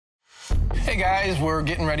Hey guys, we're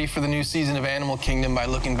getting ready for the new season of Animal Kingdom by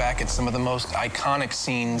looking back at some of the most iconic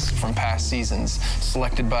scenes from past seasons,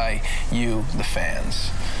 selected by you, the fans.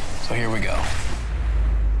 So here we go.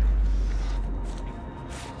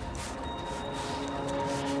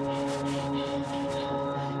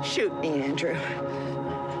 Shoot me, Andrew.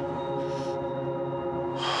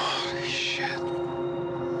 Holy shit.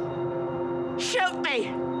 Shoot me!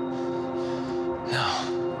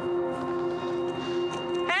 No.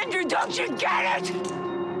 Andrew, don't you get it?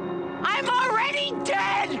 I'm already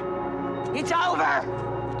dead! It's over!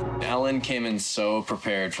 Ellen came in so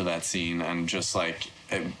prepared for that scene, and just like,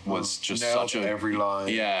 it was just such a... every line.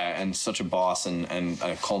 Yeah, and such a boss and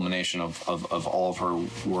a culmination of all of her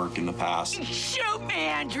work in the past. Shoot me,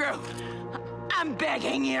 Andrew! I'm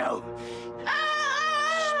begging you!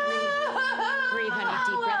 Breathe, honey.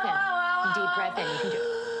 Deep breath in. Deep breath in. You can do it.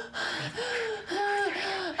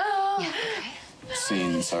 Yeah, okay.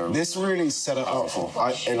 Scenes are... This really set it up for,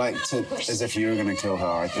 as if you were gonna kill her,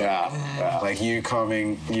 I think. Yeah. Like you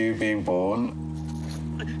being born.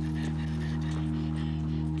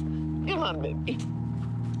 Come on, baby.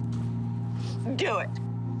 Do it.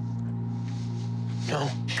 No.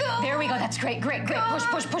 Go. There we go. That's great. Great. Push.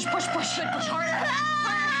 Good. Push harder. It's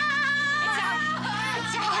out.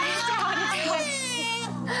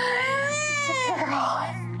 It's a girl.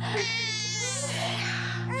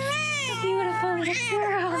 A beautiful little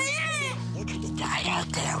girl. You could have died out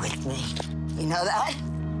there with me. You know that?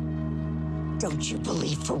 Don't you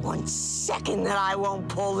believe for 1 second that I won't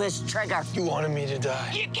pull this trigger? You wanted me to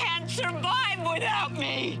die. You can't survive without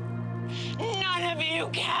me. None of you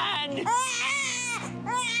can.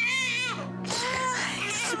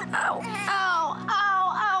 Ow.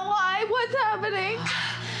 Why? What's happening?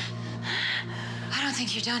 I don't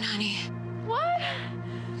think you're done, honey. What?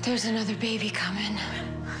 There's another baby coming.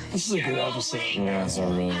 This is a good episode. Yeah, it's a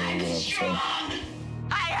really good episode.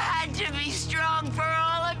 I had to be strong for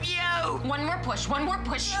all of you. One more push. On my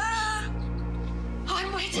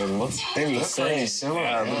They look pretty similar.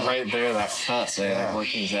 Yeah, right there, that cut, they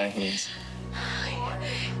look exactly.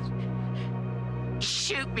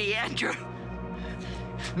 Shoot me, Andrew.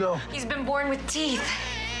 No. He's been born with teeth.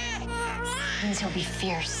 Means he'll be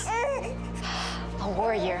fierce. A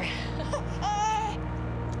warrior.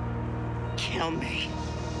 Kill me.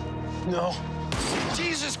 No.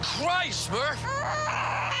 Jesus Christ, Smurf!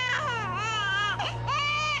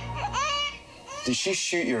 Did she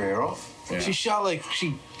shoot your ear off? Yeah. She shot like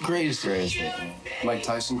she grazed it. Mike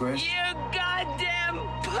Tyson grazed? You goddamn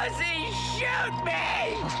pussy, shoot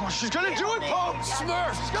me! Oh, she's gonna do it, Pope!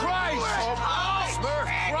 Smurf! Christ! Smurf!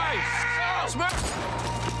 Christ! Smurf!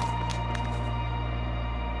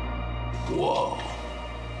 Whoa.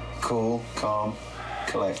 Cool, calm,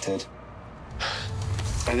 collected.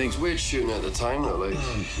 I think it's weird shooting at the time, though. Like,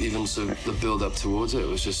 even so, the build-up towards it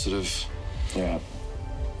was just sort of... Yeah.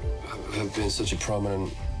 Her being such a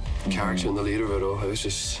prominent character and the leader of it all. It was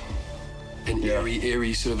just an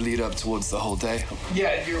eerie sort of lead-up towards the whole day.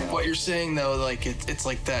 Yeah, what you're saying, though, like, it's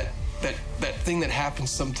like that thing that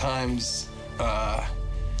happens sometimes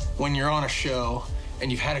when you're on a show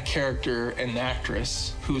and you've had a character and an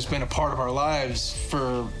actress who's been a part of our lives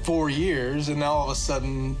for 4 years, and now all of a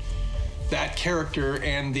sudden that character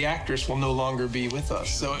and the actress will no longer be with us.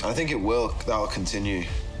 So I think that'll continue.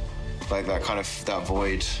 Like that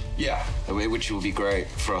void. Yeah. Which will be great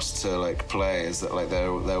for us to like play, is that like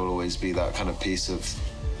there will always be that kind of piece of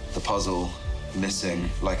the puzzle missing,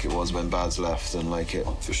 like it was when Bads left, and like it.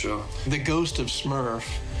 For sure. The ghost of Smurf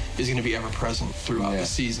is going to be ever present throughout the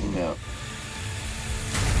season. Yeah.